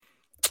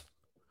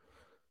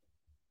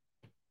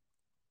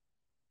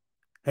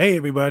Hey,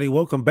 everybody,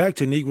 welcome back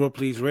to Negro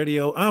Please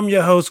Radio. I'm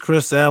your host,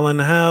 Chris Allen.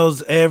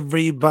 How's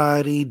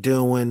everybody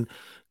doing?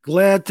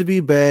 Glad to be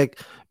back.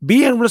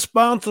 Being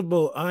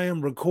responsible. I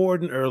am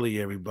recording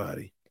early,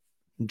 everybody.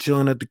 I'm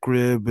chilling at the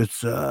crib.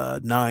 It's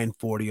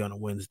 9:40 on a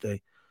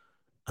Wednesday.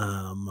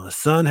 My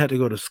son had to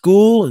go to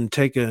school and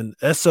take an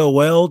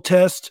SOL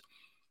test,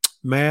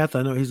 math.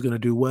 I know he's going to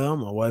do well.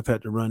 My wife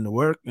had to run to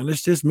work, and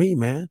it's just me,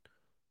 man.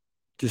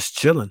 Just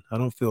chilling. I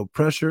don't feel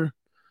pressure.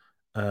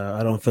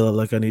 I don't feel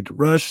like I need to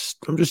rush.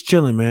 I'm just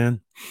chilling, man.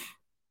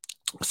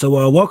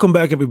 So, welcome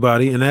back,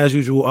 everybody. And as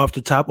usual, off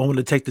the top, I want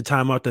to take the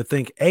time out to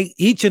thank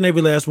each and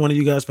every last one of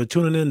you guys for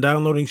tuning in,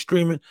 downloading,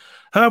 streaming.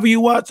 However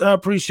you watch, I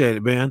appreciate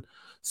it, man.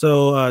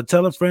 So,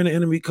 tell a friend, an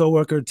enemy,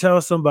 coworker,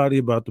 tell somebody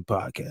about the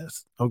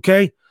podcast.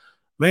 Okay,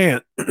 man.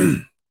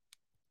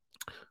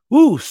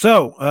 Woo.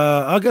 So,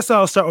 I guess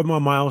I'll start with my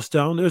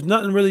milestone. There's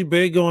nothing really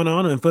big going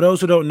on, and for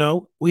those who don't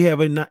know, we have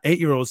an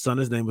 8-year-old son.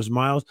 His name is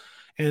Miles.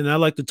 And I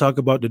like to talk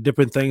about the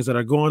different things that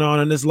are going on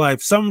in his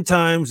life.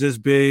 Sometimes it's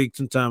big,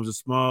 sometimes it's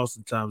small,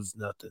 sometimes it's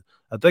nothing.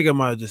 I think I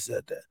might have just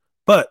said that.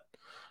 But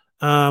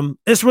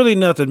it's really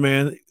nothing,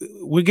 man.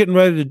 We're getting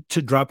ready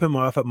to drop him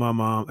off at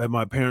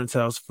my parents'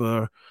 house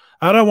for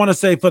I don't want to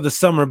say for the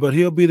summer, but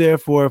he'll be there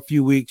for a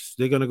few weeks.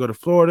 They're gonna go to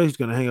Florida. He's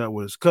gonna hang out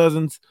with his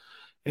cousins,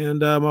 and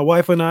my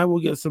wife and I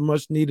will get some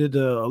much needed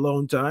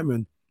alone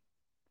time,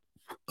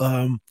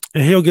 and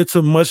he'll get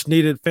some much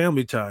needed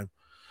family time.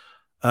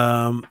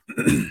 Um,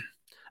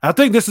 I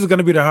think this is going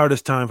to be the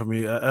hardest time for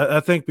me.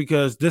 I think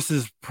because this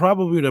is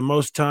probably the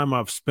most time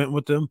I've spent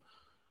with them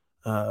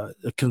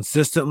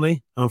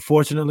consistently,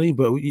 unfortunately.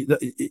 But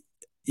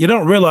you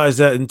don't realize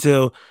that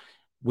until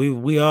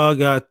we all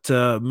got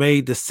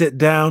made to sit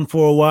down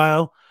for a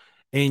while,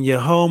 and you're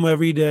home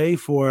every day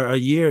for a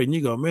year, and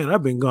you go, man,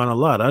 I've been gone a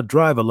lot. I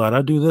drive a lot.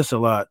 I do this a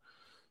lot.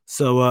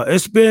 So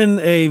it's been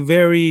a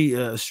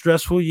very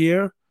stressful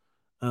year.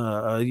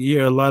 A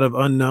year, a lot of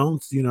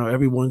unknowns. You know,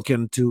 everyone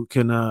can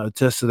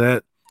attest to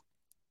that.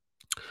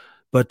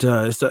 But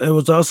it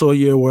was also a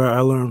year where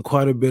I learned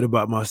quite a bit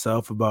about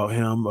myself, about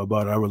him,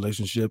 about our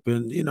relationship,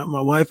 and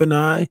my wife and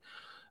I,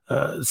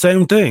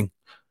 same thing.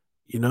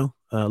 A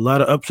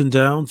lot of ups and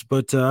downs,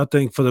 but I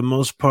think for the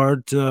most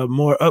part,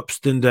 more ups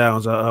than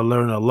downs. I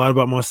learned a lot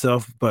about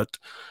myself, but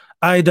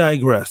I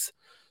digress.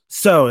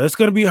 So it's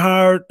going to be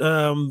hard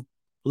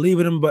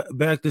leaving him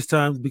back this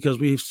time because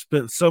we've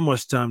spent so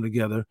much time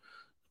together.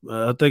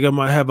 I think I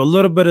might have a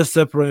little bit of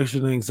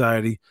separation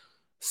anxiety.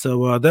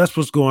 So that's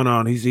what's going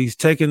on. He's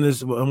taking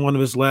this one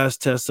of his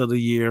last tests of the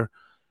year,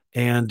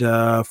 and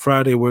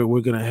Friday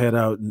we're gonna head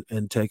out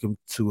and take him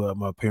to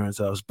my parents'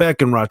 house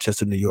back in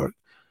Rochester, New York,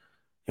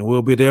 and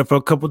we'll be there for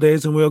a couple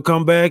days, and we'll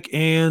come back.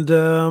 And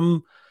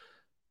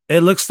it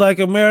looks like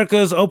America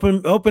is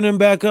opening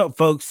back up,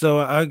 folks. So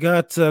I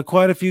got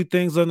quite a few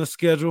things on the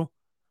schedule.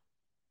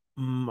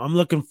 I'm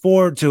looking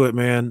forward to it,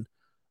 man.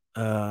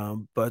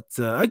 But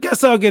I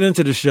guess I'll get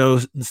into the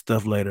shows and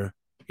stuff later.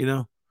 You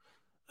know.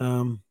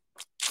 Um,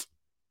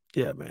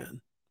 Yeah,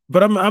 man.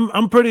 But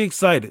I'm pretty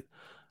excited.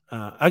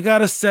 I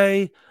gotta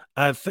say,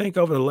 I think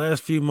over the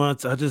last few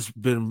months, I just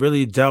been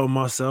really doubting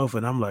myself,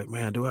 and I'm like,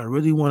 man, do I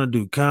really want to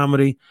do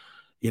comedy?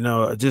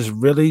 Just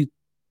really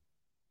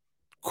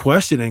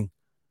questioning.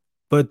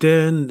 But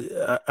then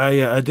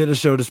I did a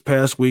show this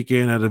past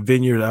weekend at a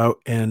vineyard out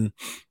in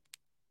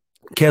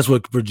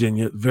Keswick,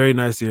 Virginia. Very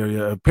nice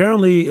area.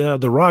 Apparently,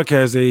 The Rock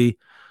has a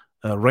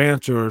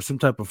ranch or some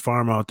type of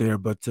farm out there,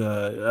 but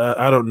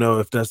I don't know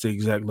if that's the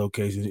exact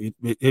location.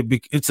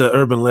 It's an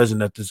urban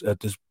legend at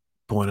this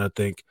point, I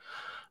think.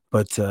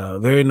 But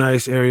very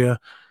nice area.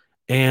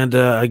 And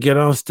I get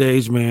on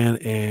stage, man,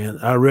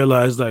 and I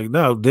realize like,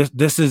 no,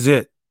 this is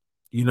it.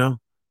 You know,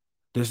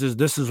 this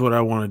is what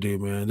I want to do,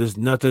 man. There's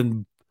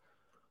nothing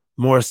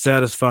more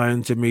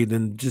satisfying to me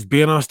than just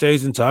being on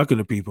stage and talking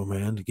to people,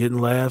 man, getting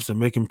laughs and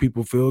making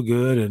people feel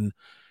good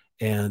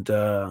and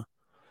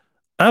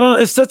I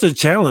don't. It's such a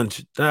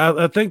challenge.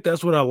 I think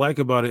that's what I like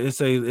about it. It's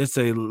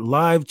a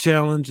live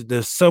challenge.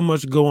 There's so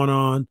much going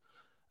on.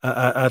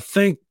 I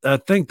think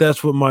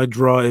that's what my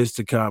draw is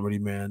to comedy,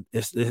 man.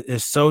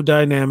 It's so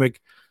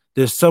dynamic.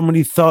 There's so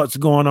many thoughts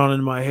going on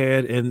in my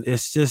head, and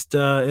it's just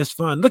it's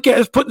fun. Look at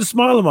it's putting a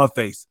smile on my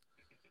face.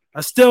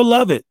 I still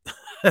love it.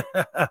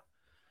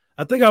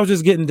 I think I was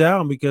just getting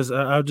down because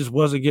I just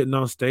wasn't getting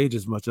on stage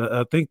as much.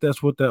 I think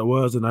that's what that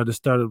was, and I just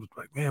started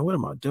like, man, what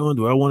am I doing?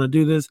 Do I want to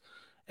do this?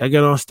 I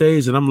got on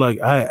stage, and I'm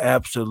like, I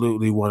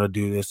absolutely want to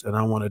do this, and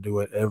I want to do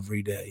it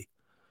every day.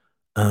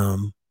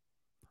 Um,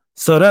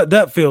 so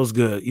that feels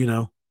good,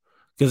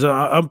 because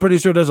I'm pretty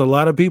sure there's a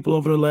lot of people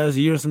over the last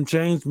year, some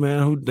change,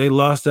 man, who they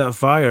lost that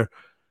fire.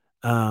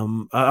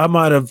 I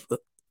might have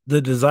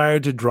the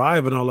desire to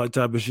drive and all that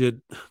type of shit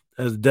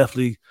has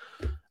definitely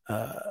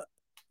uh,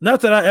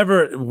 not that I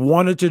ever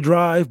wanted to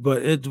drive,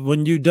 but it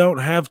when you don't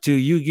have to,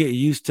 you get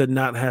used to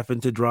not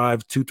having to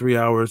drive 2-3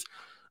 hours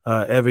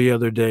every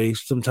other day,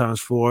 sometimes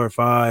 4 or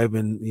 5,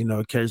 and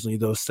occasionally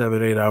those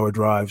 7-8 hour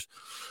drives.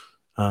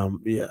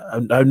 Yeah,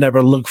 I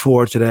never look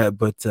forward to that,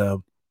 but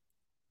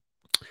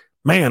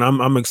man,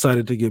 I'm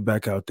excited to get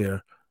back out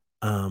there.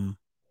 Um,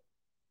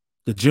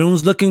 The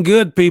June's looking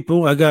good,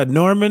 people. I got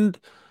Norman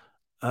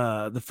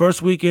the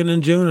first weekend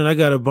in June, and I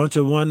got a bunch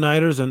of one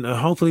nighters. And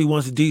hopefully,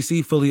 once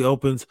DC fully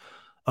opens,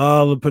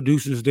 all the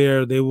producers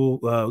there they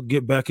will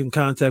get back in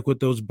contact with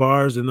those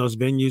bars and those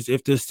venues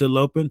if they're still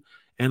open,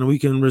 and we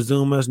can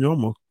resume as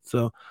normal.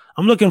 So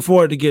I'm looking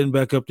forward to getting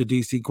back up to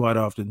DC quite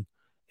often,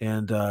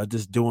 and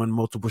just doing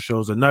multiple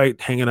shows a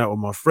night, hanging out with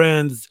my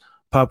friends,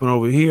 popping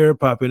over here,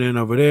 popping in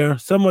over there.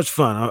 So much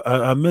fun.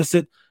 I miss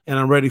it, and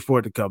I'm ready for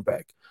it to come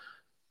back.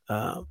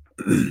 Uh,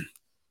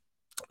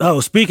 Oh,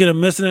 speaking of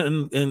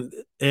missing it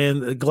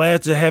and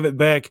glad to have it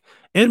back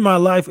in my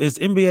life is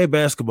NBA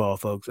basketball,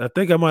 folks. I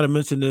think I might have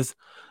mentioned this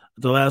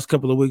the last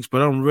couple of weeks,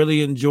 but I'm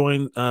really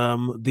enjoying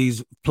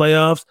these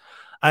playoffs.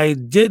 I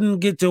didn't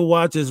get to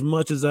watch as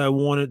much as I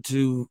wanted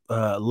to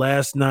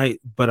last night,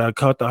 but I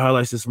caught the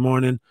highlights this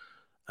morning.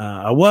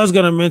 I was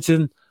going to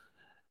mention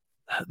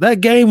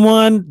that game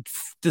one,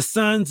 the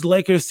Suns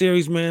Lakers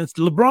series, man.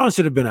 LeBron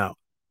should have been out.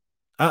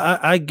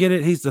 I get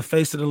it; he's the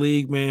face of the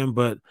league, man,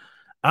 but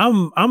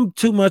I'm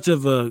too much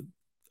of a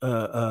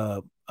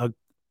a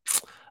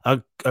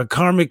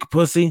karmic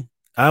pussy.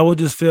 I would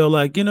just feel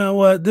like, you know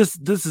what, this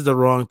is the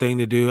wrong thing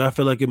to do. I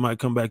feel like it might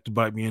come back to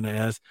bite me in the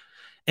ass.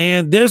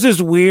 And there's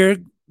this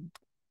weird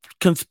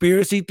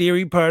conspiracy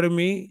theory part of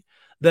me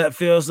that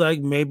feels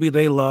like maybe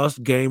they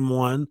lost game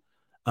one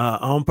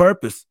on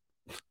purpose.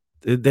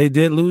 They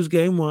did lose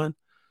game one,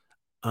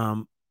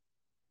 um,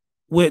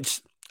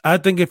 which I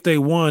think if they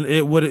won,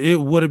 it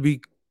would have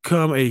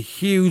become a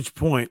huge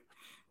point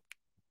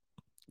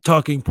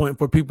talking point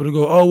for people to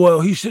go, oh well,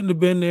 he shouldn't have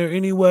been there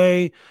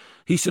anyway.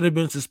 He should have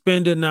been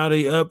suspended. Now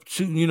they up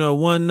to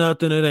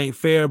 1-0. It ain't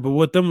fair. But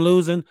with them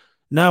losing,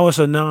 now it's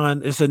a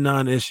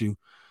non issue.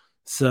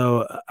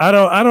 So I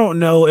don't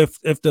know if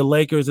the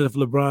Lakers, if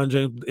LeBron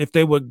James, if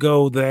they would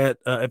go that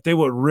if they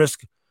would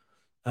risk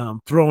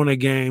throwing a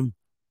game,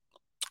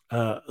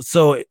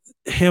 so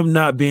him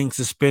not being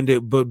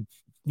suspended, but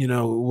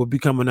would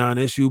become a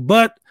non-issue.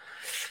 But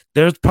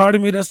there's part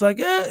of me that's like,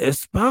 yeah,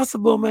 it's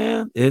possible,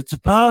 man. It's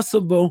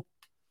possible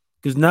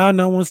because now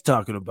no one's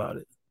talking about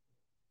it,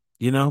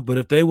 But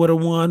if they would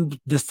have won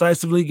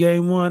decisively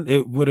game one,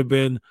 it would have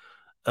been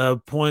a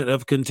point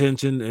of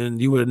contention,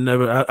 and you would have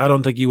never. I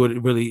don't think you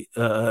would really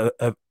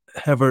have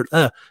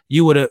ever.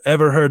 You would have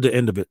ever heard the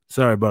end of it.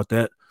 Sorry about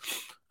that.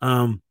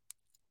 Um,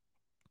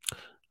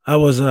 I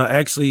was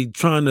actually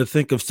trying to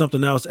think of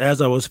something else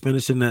as I was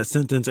finishing that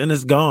sentence, and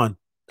it's gone.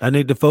 I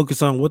need to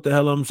focus on what the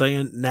hell I'm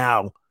saying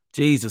now.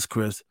 Jesus,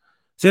 Chris.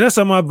 See, that's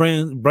how my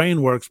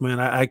brain works, man.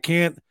 I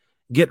can't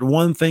get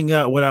one thing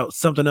out without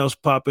something else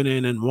popping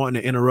in and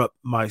wanting to interrupt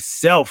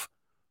myself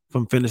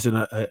from finishing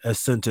a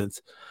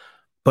sentence.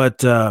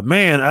 But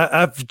man,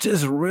 I've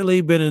just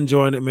really been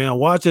enjoying it, man.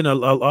 Watching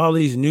all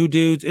these new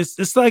dudes,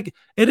 it's like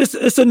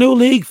it's a new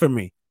league for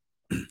me.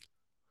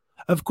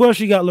 Of course,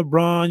 you got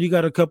LeBron, you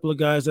got a couple of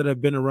guys that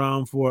have been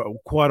around for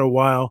quite a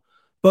while,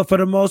 but for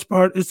the most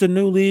part, it's a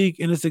new league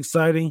and it's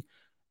exciting.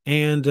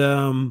 And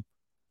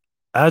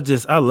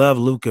I love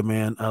Luka,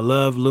 man. I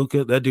love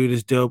Luka. That dude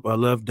is dope. I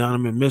love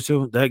Donovan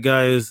Mitchell. That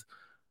guy is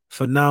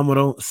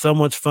phenomenal. So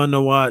much fun to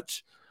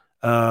watch.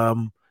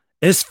 Um,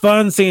 it's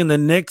fun seeing the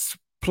Knicks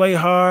play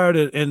hard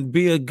and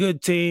be a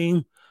good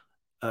team.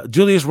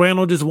 Julius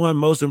Randle just won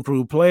Most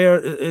Improved Player.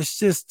 It's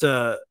just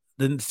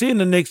seeing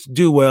the Knicks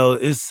do well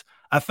is.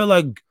 I feel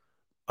like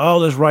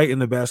all is right in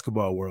the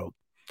basketball world.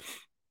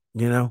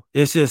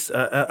 It's just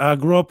I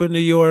grew up in New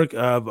York.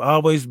 I've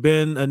always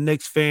been a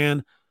Knicks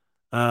fan.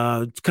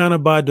 It's kind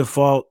of by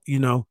default.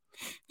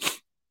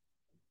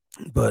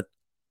 But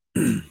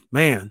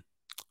man,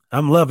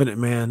 I'm loving it,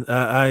 man.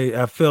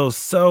 I feel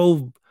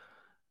so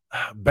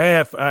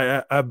bad.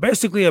 I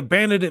basically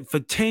abandoned it for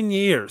 10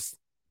 years.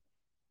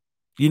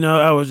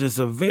 I was just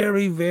a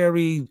very,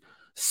 very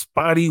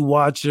spotty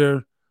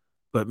watcher.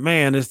 But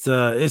man,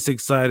 it's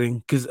exciting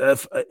because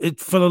it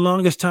for the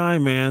longest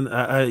time, man,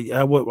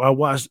 I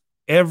watched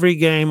every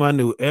game. I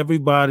knew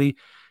everybody,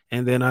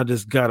 and then I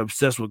just got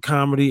obsessed with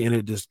comedy, and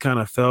it just kind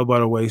of fell by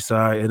the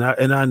wayside.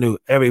 And I knew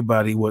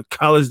everybody, what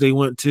college they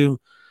went to,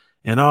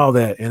 and all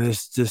that. And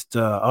it's just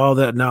all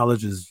that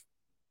knowledge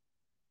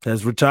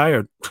has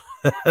retired.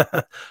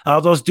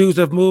 All those dudes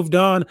have moved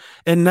on,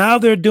 and now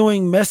they're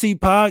doing messy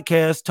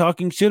podcasts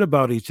talking shit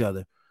about each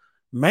other.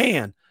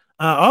 Man,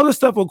 all the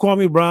stuff with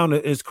Kwame Brown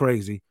is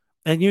crazy.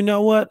 And you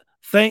know what?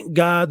 Thank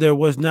God there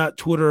was not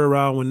Twitter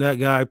around when that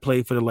guy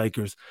played for the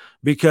Lakers,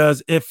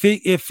 because if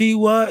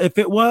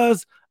it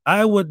was,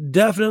 I would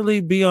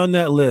definitely be on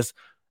that list.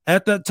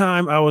 At that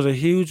time, I was a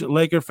huge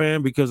Laker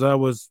fan because I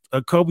was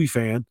a Kobe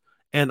fan,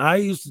 and I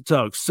used to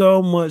talk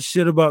so much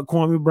shit about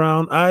Kwame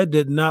Brown. I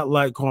did not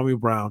like Kwame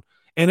Brown,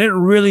 and it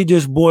really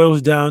just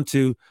boils down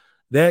to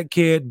that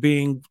kid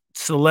being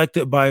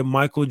selected by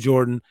Michael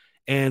Jordan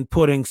and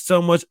putting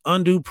so much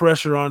undue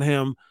pressure on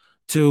him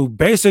to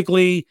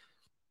basically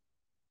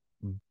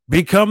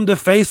become the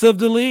face of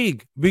the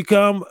league,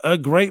 become a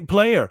great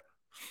player,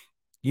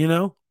 you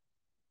know?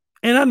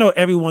 And I know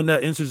everyone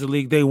that enters the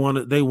league, they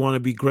want to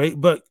be great,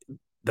 but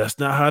that's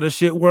not how the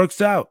shit works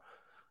out.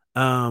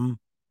 Um,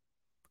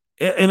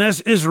 And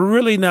it's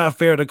really not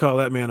fair to call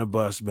that man a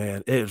bust,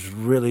 man. It's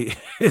really,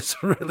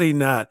 it's really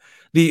not.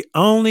 The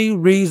only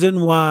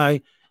reason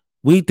why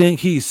we think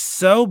he's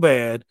so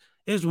bad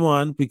is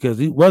one, because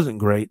he wasn't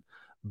great.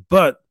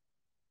 But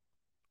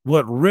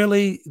what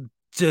really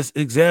just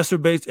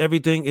exacerbates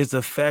everything is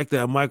the fact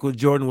that Michael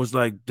Jordan was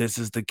like, this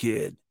is the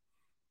kid.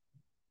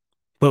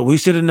 But we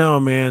should have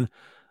known, man.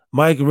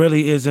 Mike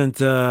really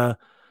isn't not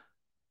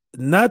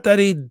that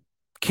he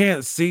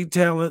can't see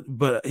talent,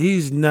 but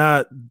he's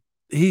not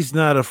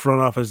a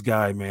front office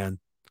guy, man.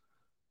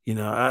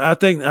 I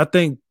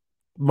think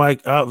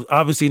Mike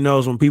obviously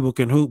knows when people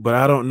can hoop, but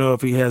I don't know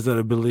if he has that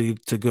ability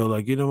to go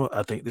like, you know what?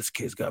 I think this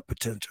kid's got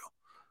potential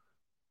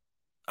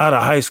out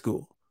of high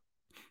school.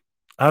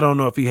 I don't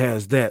know if he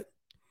has that,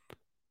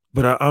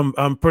 but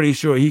I'm pretty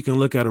sure he can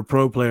look at a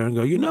pro player and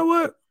go, you know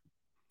what?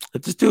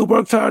 If this dude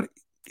works hard,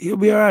 he'll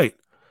be all right.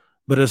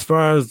 But as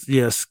far as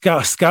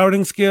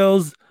scouting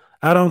skills,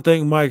 I don't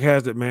think Mike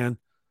has it, man.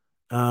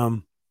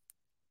 Um,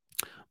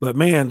 but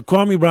man,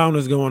 Kwame Brown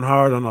is going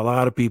hard on a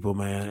lot of people,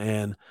 man.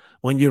 And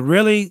when you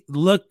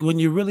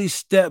really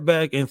step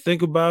back and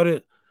think about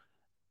it,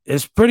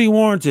 it's pretty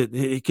warranted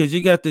because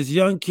you got this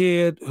young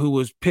kid who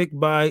was picked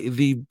by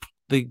the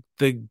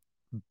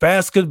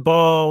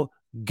basketball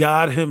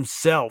god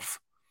himself.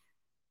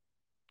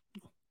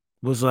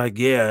 Was like,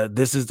 yeah,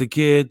 this is the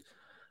kid.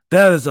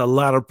 That is a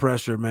lot of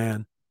pressure,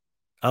 man.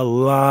 A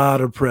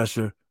lot of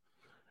pressure.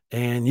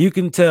 And you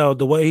can tell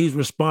the way he's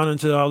responding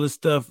to all this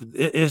stuff,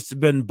 it's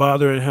been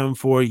bothering him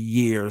for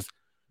years.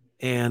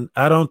 And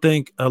I don't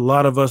think a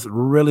lot of us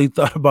really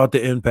thought about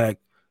the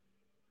impact.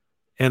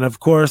 And of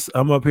course,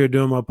 I'm up here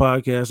doing my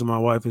podcast, and my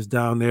wife is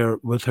down there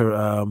with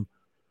her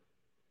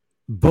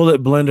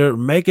bullet blender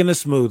making a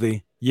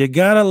smoothie. You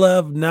gotta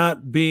love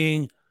not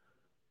being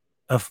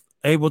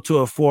able to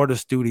afford a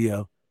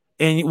studio.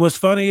 And what's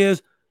funny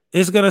is,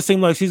 it's gonna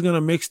seem like she's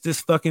gonna mix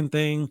this fucking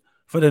thing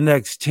for the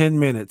next 10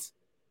 minutes.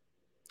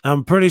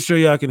 I'm pretty sure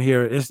y'all can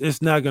hear it.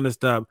 It's not gonna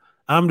stop.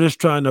 I'm just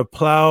trying to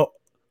plow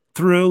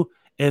through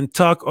and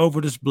talk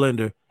over this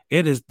blender.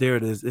 It is there.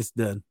 It is. It's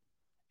done.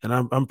 And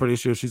I'm pretty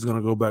sure she's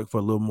gonna go back for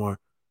a little more.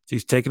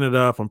 She's taking it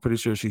off. I'm pretty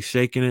sure she's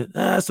shaking it.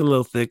 It's a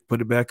little thick.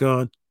 Put it back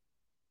on.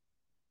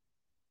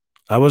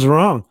 I was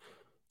wrong.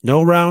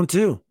 No round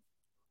two.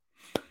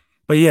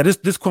 But yeah, this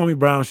Kwame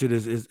Brown shit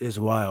is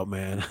wild,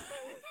 man.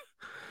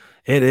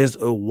 It is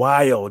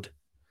wild,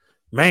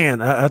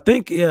 man. I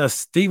think yeah,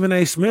 Stephen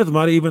A. Smith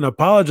might even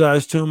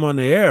apologize to him on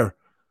the air,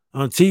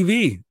 on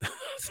TV.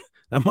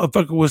 That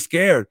motherfucker was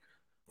scared.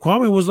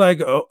 Kwame was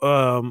like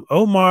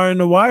Omar in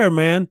The Wire,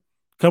 man,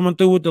 coming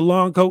through with the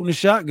long coat and the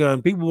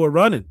shotgun. People were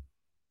running.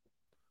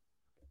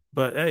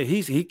 But hey,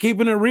 he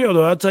keeping it real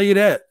though. I'll tell you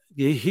that.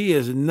 He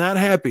is not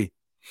happy.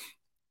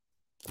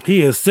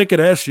 He is sick of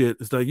that shit.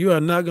 It's like, you are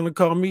not gonna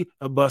call me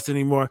a bust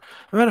anymore.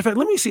 As a matter of fact,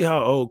 let me see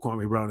how old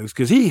Kwame Brown is,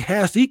 because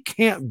he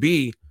can't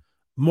be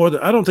more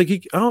than, I don't think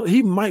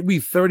he might be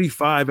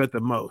 35 at the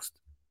most.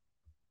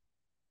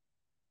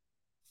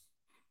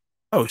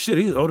 Oh shit,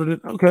 he's older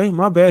than, okay,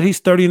 my bad. He's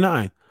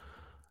 39.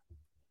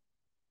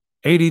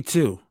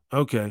 82.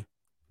 Okay.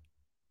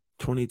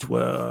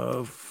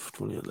 2012,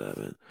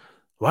 2011.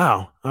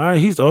 Wow. All right,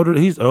 he's older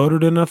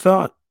than I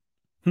thought.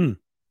 Hmm.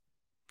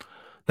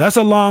 That's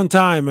a long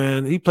time,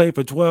 man. He played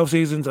for 12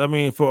 seasons. I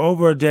mean, for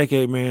over a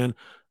decade, man.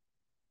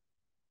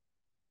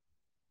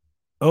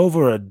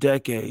 Over a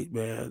decade,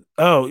 man.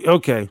 Oh,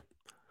 okay.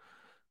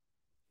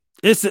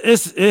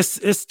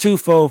 It's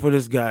twofold for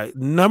this guy.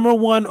 Number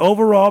one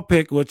overall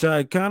pick, which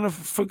I kind of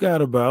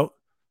forgot about,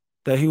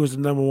 that he was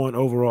the number one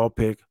overall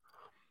pick,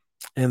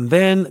 and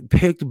then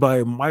picked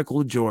by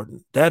Michael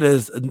Jordan. That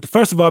is,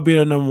 first of all,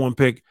 being a number one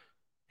pick,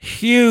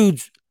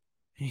 huge,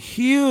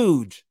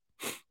 huge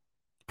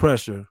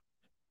pressure.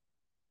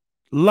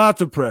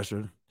 Lots of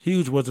pressure.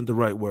 Huge wasn't the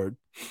right word.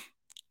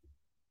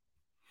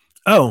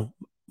 Oh,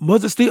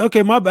 was it Steve?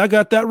 Okay, my bad. I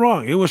got that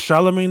wrong. It was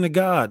Charlemagne the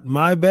God.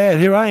 My bad.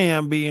 Here I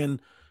am being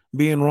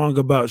wrong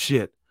about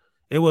shit.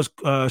 It was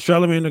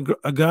Charlemagne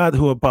the God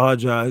who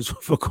apologized to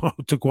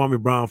Kwame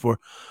Brown for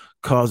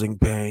causing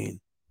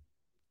pain.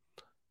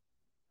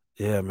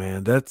 Yeah,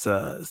 man, that's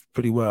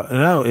pretty well.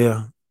 And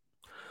yeah.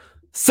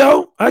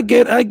 So I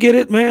get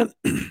it, man.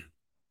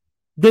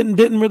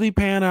 didn't really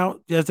pan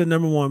out as the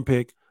number one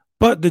pick,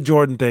 but the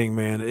Jordan thing,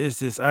 man, it's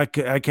just I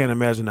can't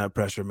imagine that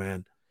pressure,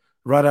 man.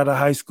 Right out of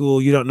high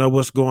school, you don't know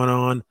what's going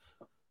on,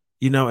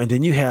 and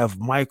then you have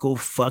Michael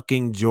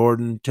fucking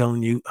Jordan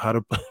telling you how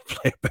to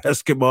play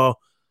basketball.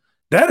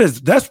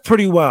 That's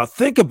pretty wild.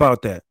 Think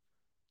about that.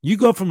 You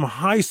go from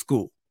high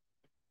school,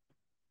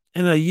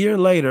 and a year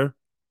later,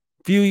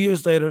 few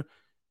years later,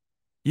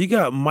 you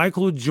got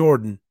Michael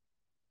Jordan.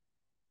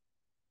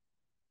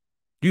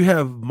 You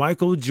have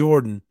Michael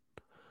Jordan,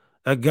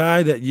 a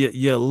guy that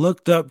you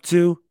looked up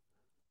to,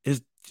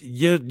 is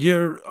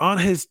you're on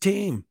his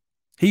team.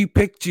 He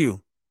picked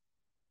you.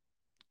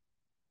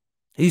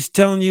 He's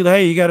telling you,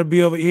 hey, you got to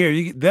be over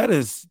here. That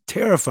is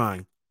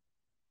terrifying.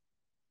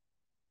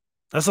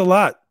 That's a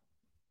lot.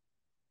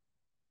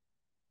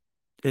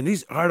 And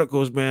these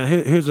articles, man,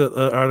 here's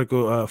a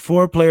article: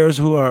 four players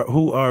who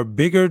are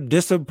bigger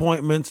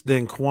disappointments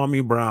than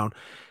Kwame Brown.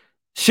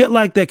 Shit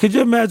like that. Could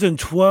you imagine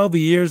 12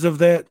 years of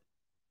that?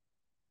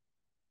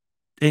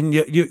 And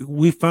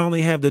we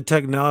finally have the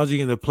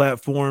technology and the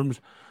platforms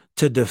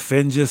to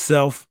defend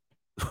yourself.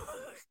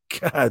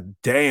 God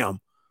damn.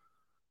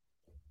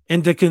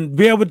 And to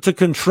be able to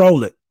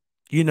control it,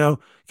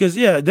 because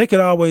yeah, they could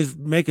always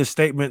make a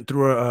statement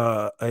through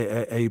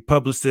a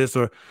publicist,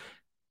 or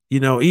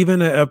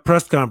even a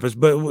press conference.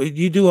 But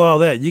you do all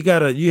that,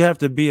 you have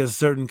to be a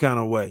certain kind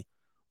of way.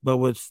 But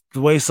with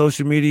the way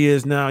social media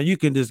is now, you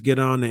can just get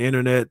on the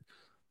internet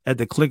at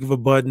the click of a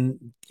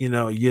button. You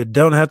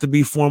don't have to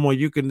be formal.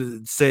 You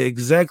can say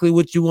exactly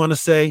what you want to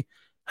say,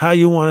 how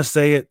you want to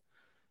say it.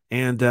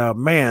 And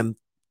man,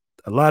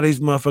 a lot of these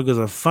motherfuckers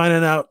are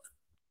finding out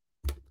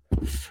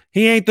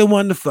he ain't the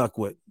one to fuck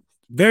with.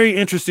 Very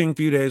interesting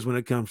few days when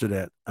it comes to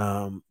that.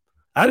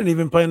 I didn't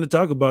even plan to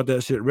talk about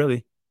that shit.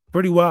 Really,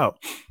 pretty wild.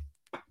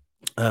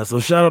 So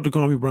shout out to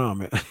Kwame Brown,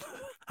 man.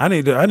 I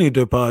need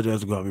to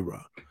apologize to Kwame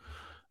Brown.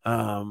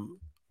 Um,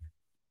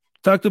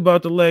 Talked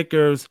about the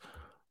Lakers.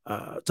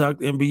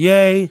 Talked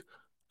NBA.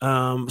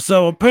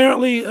 So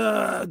apparently,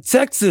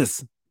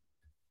 Texas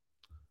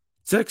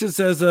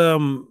has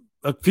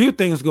a few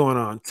things going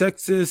on.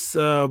 Texas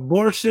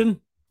abortion.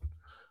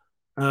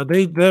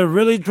 They're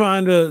really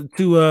trying to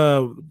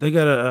they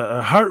got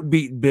a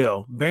heartbeat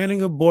bill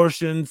banning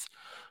abortions.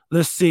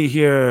 Let's see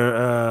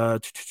here.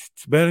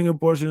 Banning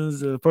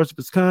abortions, first of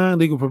its kind,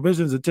 legal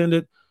provisions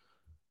attended.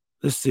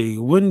 Let's see.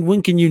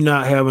 When can you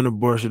not have an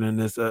abortion in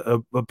this?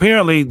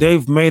 Apparently,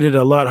 they've made it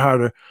a lot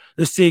harder.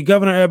 Let's see.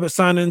 Governor Abbott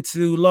signed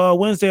into law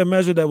Wednesday a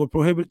measure that will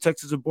prohibit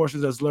Texas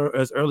abortions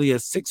as early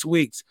as 6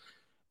 weeks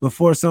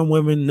before some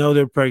women know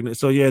they're pregnant.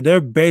 So yeah,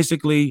 they're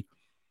basically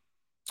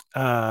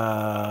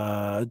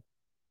uh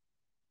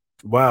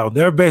wow,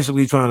 they're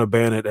basically trying to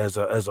ban it as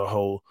a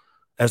whole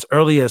as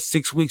early as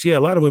 6 weeks. Yeah, a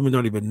lot of women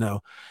don't even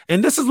know.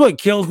 And this is what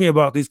kills me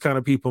about these kind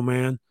of people,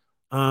 man.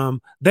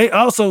 They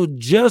also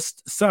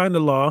just signed a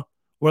law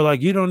where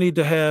like you don't need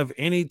to have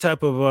any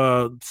type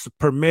of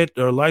permit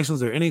or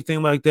license or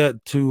anything like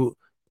that to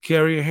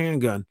carry a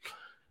handgun.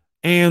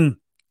 And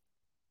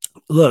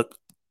look,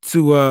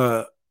 to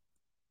uh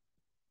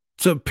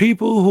to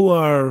people who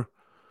are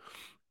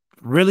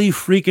really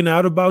freaking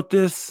out about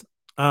this,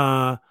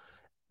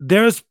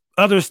 there's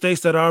other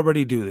states that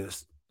already do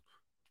this,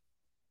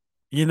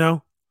 you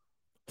know?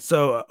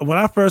 So when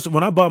I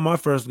bought my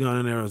first gun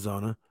in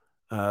Arizona,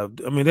 I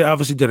mean they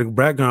obviously did a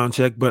background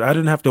check, but I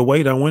didn't have to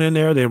wait. I went in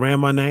there, they ran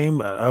my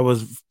name. I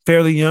was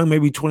fairly young,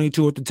 maybe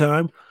 22 at the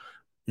time.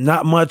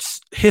 Not much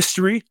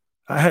history.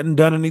 I hadn't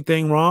done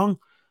anything wrong.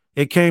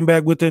 It came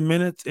back within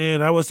minutes,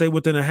 and I would say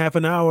within a half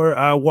an hour,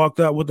 I walked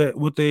out with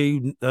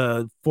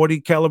a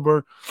 40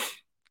 caliber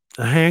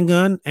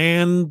handgun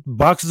and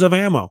boxes of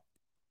ammo.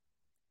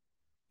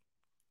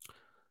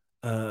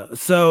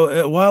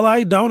 So while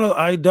I don't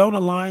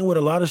align with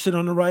a lot of shit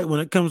on the right when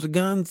it comes to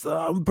guns,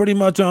 I'm pretty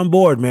much on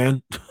board,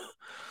 man.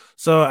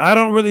 So I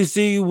don't really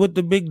see what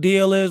the big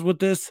deal is with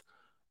this.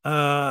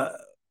 Uh,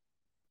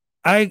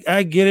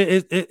 I get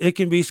it. It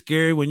can be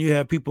scary when you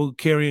have people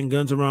carrying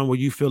guns around where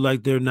you feel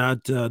like they're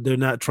not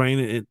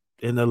trained.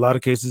 In a lot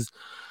of cases,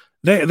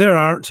 there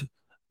aren't.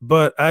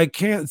 But I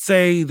can't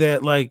say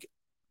that like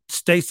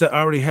states that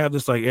already have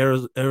this, like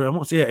Arizona, I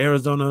won't say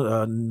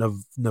Arizona,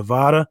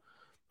 Nevada.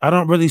 I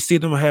don't really see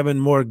them having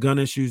more gun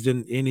issues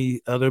than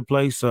any other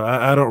place. So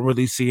I don't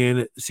really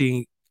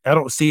I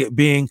don't see it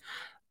being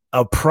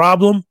a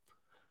problem.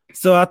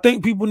 So I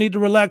think people need to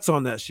relax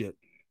on that shit,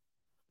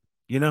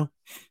 you know?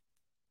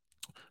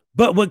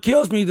 But what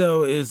kills me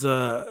though is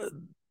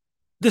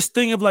this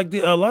thing of like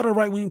a lot of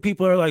right wing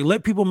people are like,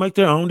 let people make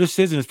their own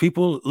decisions.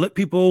 People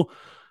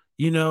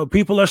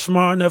are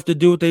smart enough to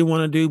do what they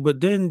want to do, but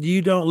then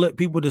you don't let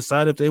people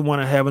decide if they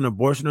want to have an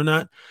abortion or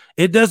not.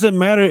 It doesn't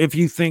matter if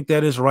you think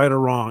that is right or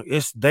wrong.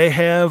 They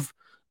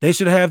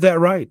should have that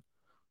right.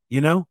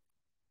 You know,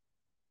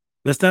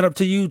 it's not up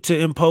to you to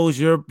impose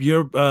your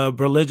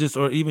religious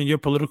or even your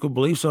political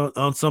beliefs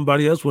on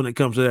somebody else when it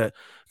comes to that.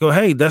 Go,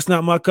 hey, that's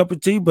not my cup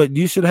of tea, but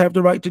you should have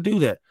the right to do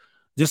that.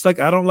 Just like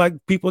I don't like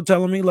people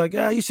telling me like,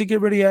 you should get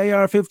rid of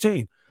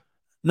AR-15.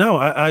 No,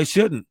 I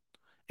shouldn't.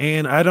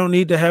 And I don't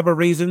need to have a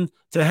reason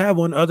to have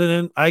one other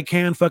than I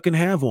can fucking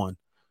have one.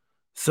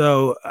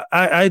 So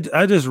I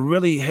just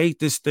really hate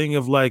this thing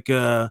of like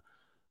on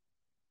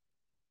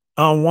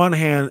one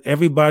hand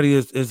everybody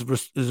is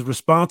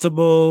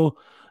responsible,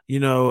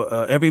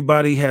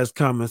 everybody has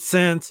common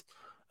sense,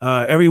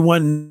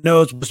 everyone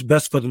knows what's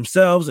best for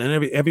themselves,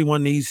 and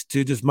everyone needs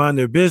to just mind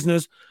their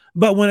business.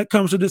 But when it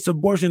comes to this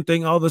abortion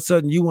thing, all of a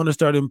sudden you want to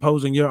start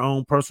imposing your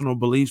own personal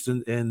beliefs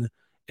and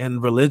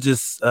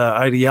religious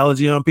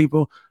ideology on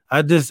people.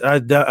 I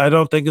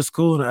don't think it's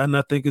cool, and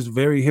I think it's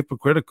very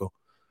hypocritical.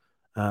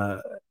 uh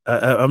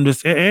I'm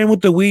just, and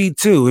with the weed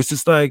too, it's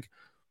just like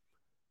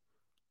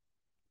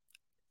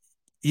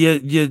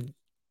you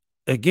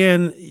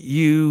again,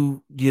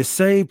 you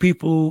say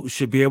people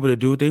should be able to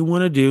do what they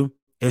want to do.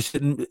 It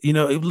shouldn't,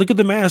 look at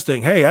the mask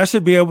thing. Hey, I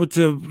should be able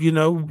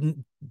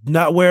to,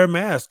 not wear a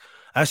mask.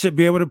 I should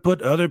be able to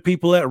put other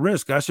people at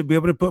risk. I should be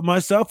able to put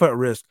myself at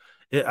risk.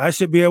 I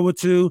should be able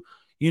to,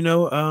 you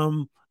know,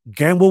 um,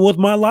 gamble with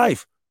my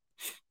life.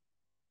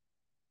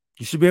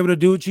 You should be able to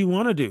do what you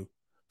want to do.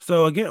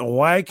 So again,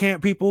 why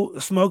can't people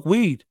smoke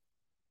weed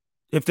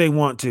if they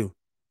want to?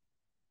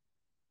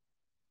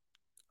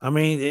 I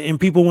mean, and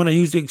people want to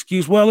use the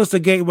excuse, well, it's a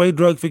gateway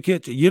drug for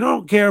kids. You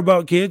don't care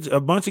about kids.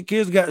 A bunch of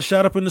kids got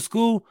shot up in the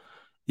school.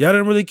 Y'all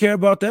didn't really care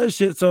about that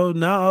shit. So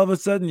now all of a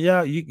sudden,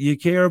 yeah, you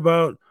care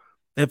about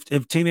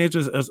if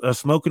teenagers are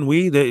smoking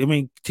weed. I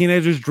mean,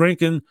 teenagers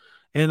drinking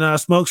and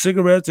smoke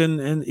cigarettes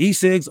and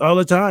e-cigs all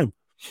the time.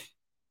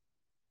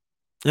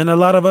 And a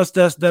lot of us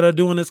that are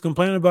doing this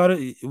complaining about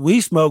it,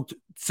 we smoked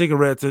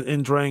cigarettes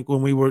and drank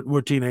when we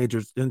were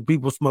teenagers, and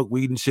people smoke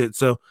weed and shit.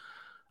 So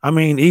I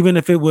mean, even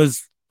if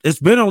it's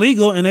been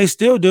illegal and they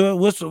still do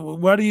it.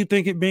 Why do you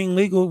think it being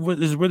legal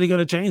is really going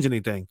to change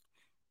anything?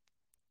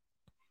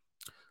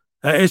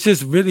 It's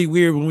just really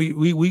weird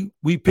when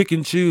we pick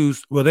and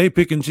choose. Well, they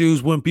pick and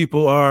choose when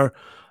people are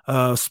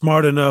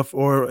smart enough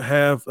or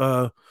have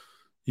the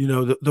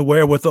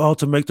wherewithal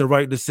to make the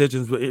right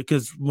decisions.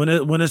 Because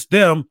when it's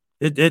them,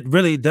 it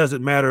really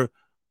doesn't matter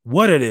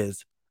what it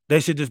is.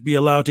 They should just be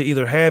allowed to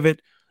either have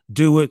it,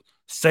 do it,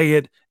 say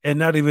it, and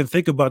not even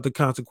think about the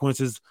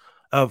consequences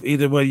of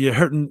either whether you're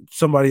hurting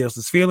somebody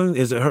else's feelings,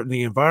 is it hurting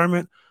the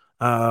environment,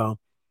 or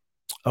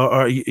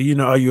are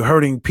you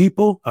hurting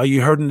people? Are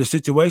you hurting the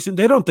situation?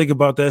 They don't think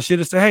about that shit.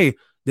 It's say, hey,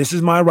 this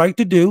is my right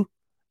to do.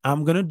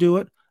 I'm gonna do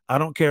it. I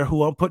don't care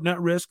who I'm putting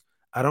at risk.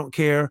 I don't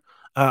care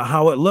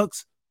how it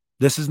looks.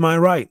 This is my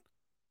right.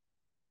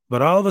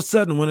 But all of a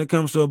sudden, when it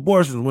comes to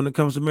abortion, when it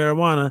comes to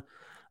marijuana,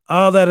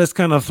 all that is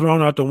kind of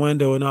thrown out the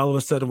window, and all of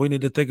a sudden we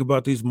need to think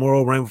about these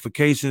moral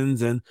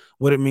ramifications and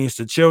what it means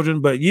to children.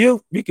 But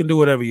you can do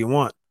whatever you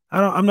want.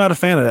 I'm not a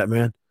fan of that,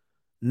 man.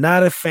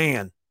 Not a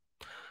fan.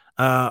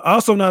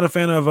 Also not a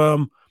fan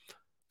of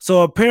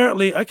so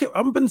apparently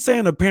I've been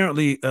saying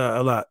apparently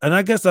a lot, and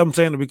I guess I'm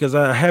saying it because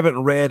I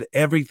haven't read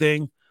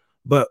everything.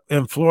 But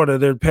in Florida,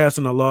 they're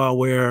passing a law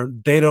where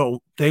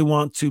they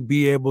want to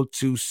be able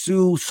to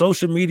sue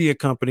social media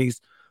companies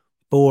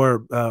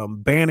for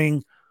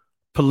banning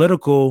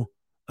political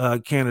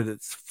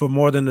candidates for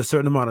more than a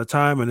certain amount of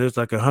time, and there's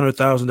like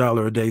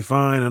 $100,000 a day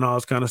fine and all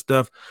this kind of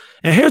stuff.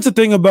 And here's the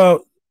thing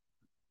about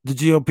the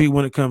GOP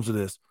when it comes to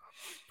this.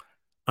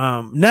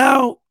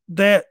 Now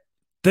that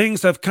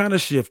things have kind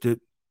of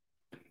shifted,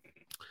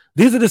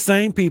 these are the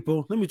same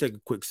people. Let me take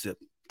a quick sip.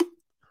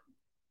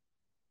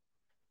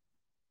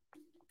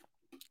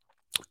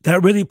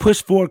 That really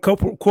push for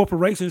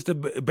corporations to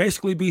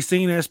basically be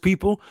seen as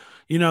people.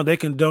 They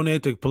can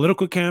donate to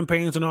political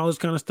campaigns and all this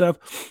kind of stuff.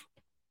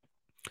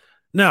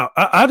 Now,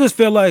 I just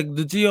feel like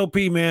the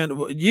GOP,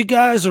 man, you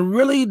guys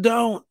really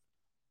don't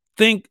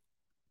think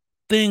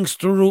things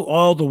through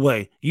all the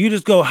way. You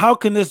just go, how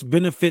can this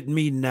benefit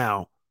me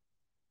now?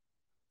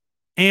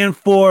 And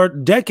for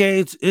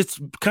decades, it's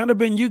kind of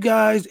been you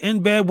guys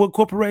in bed with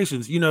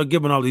corporations,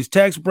 giving all these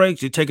tax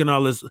breaks. You're taking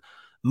all this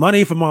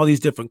money from all these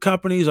different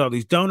companies, all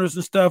these donors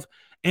and stuff.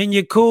 And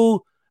you're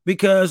cool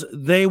because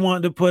they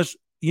want to push,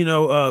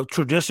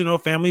 traditional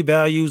family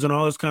values and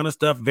all this kind of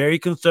stuff, very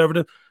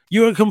conservative.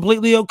 You're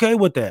completely okay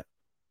with that.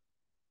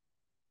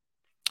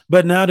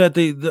 But now that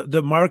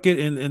the market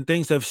and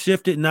things have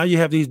shifted, now you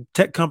have these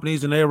tech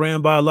companies and they're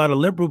ran by a lot of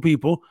liberal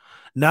people.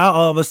 Now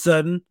all of a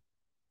sudden,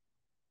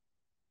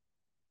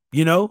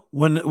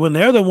 when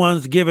they're the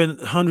ones giving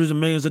hundreds of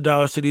millions of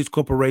dollars to these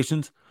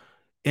corporations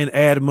and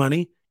ad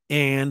money,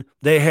 and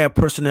they have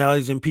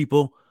personalities and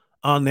people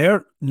on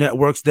their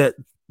networks that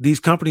these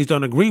companies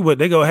don't agree with,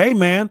 they go, hey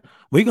man,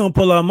 we're gonna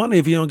pull our money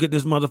if you don't get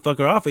this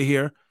motherfucker off of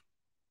here.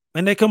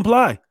 And they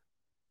comply.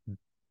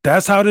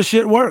 That's how this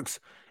shit works.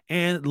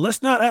 And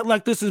let's not act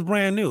like this is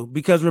brand new,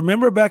 because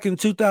remember back in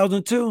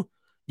 2002,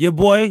 your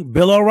boy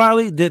Bill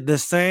O'Reilly did the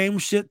same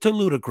shit to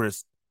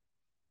Ludacris.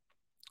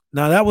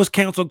 Now that was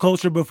cancel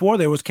culture before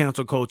there was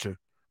cancel culture.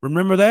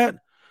 Remember that?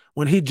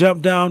 When he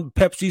jumped down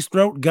Pepsi's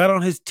throat, got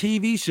on his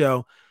TV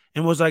show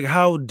and was like,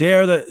 how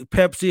dare the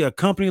Pepsi, a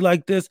company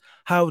like this,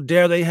 how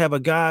dare they have a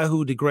guy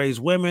who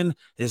degrades women?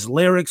 His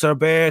lyrics are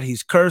bad.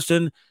 He's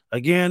cursing.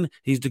 Again,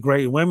 he's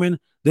degrading women.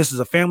 This is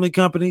a family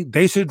company.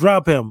 They should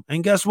drop him.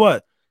 And guess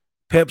what?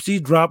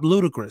 Pepsi dropped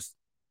Ludacris.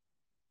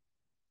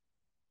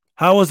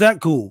 How was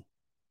that cool?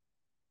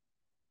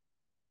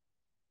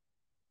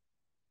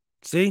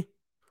 See?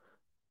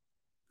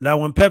 Now,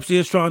 when Pepsi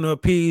is trying to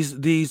appease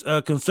these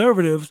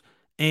conservatives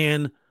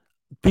and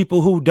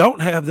people who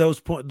don't have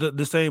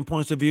the same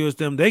points of view as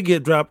them, they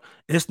get dropped.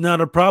 It's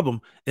not a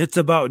problem. It's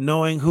about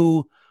knowing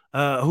who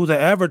the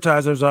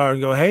advertisers are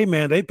and go, hey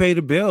man, they pay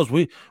the bills.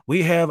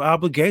 We have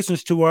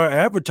obligations to our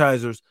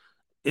advertisers.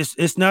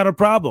 It's not a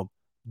problem.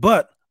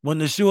 But when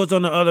the shoe is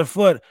on the other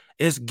foot,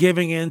 it's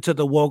giving in to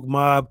the woke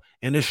mob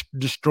and it's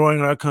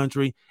destroying our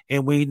country.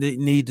 And we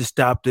need to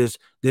stop this.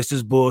 This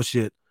is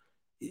bullshit.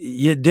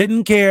 You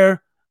didn't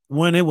care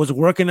when it was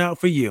working out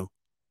for you.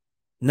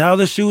 Now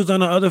the shoe's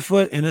on the other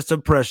foot and it's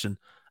oppression.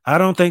 I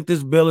don't think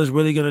this bill is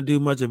really going to do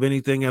much of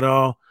anything at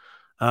all.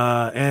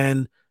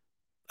 And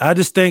I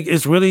just think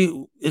it's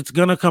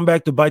going to come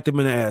back to bite them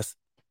in the ass.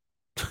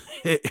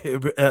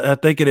 I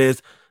think it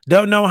is.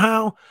 Don't know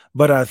how,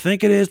 but I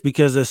think it is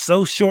because they're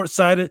so short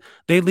sighted.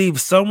 They leave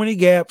so many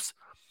gaps.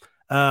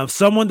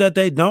 Someone that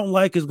they don't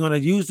like is going to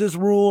use this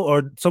rule,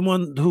 or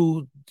someone's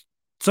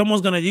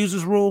going to use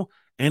this rule,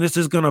 and this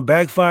is going to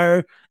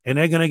backfire, and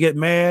they're going to get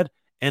mad,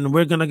 and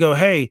we're going to go,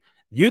 "Hey,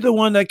 you're the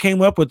one that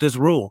came up with this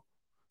rule,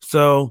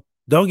 so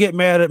don't get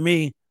mad at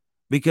me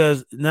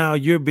because now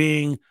you're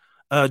being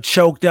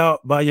choked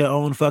out by your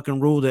own fucking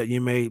rule that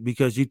you made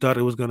because you thought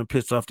it was going to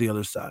piss off the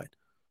other side."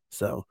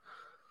 So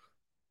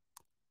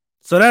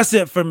so that's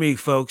it for me,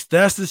 folks.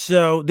 That's the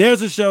show.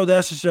 There's a show.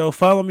 That's the show.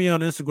 Follow me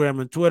on Instagram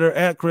and Twitter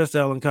at Chris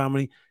Allen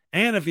Comedy.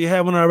 And if you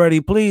haven't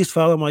already, please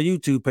follow my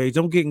YouTube page.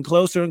 I'm getting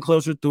closer and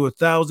closer to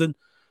 1,000.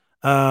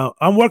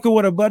 I'm working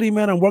with a buddy,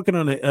 man. I'm working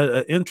on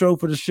an intro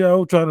for the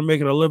show, trying to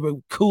make it a little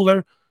bit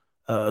cooler,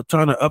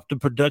 trying to up the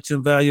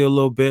production value a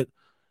little bit.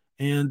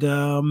 And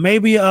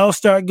maybe I'll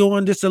start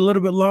going just a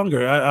little bit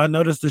longer. I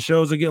noticed the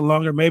shows are getting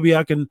longer. Maybe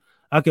I can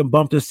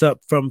bump this up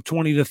from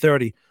 20 to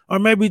 30, or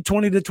maybe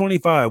 20 to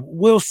 25.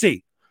 We'll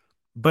see.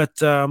 But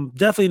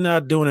definitely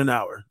not doing an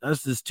hour.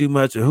 That's just too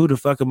much. Who the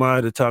fuck am I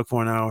to talk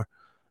for an hour?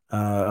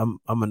 I'm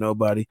a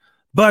nobody.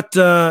 But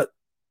all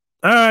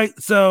right.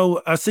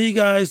 So I'll see you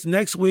guys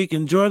next week.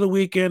 Enjoy the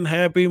weekend.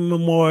 Happy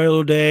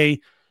Memorial Day.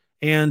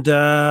 And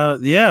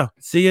yeah,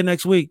 see you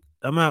next week.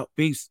 I'm out.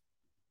 Peace.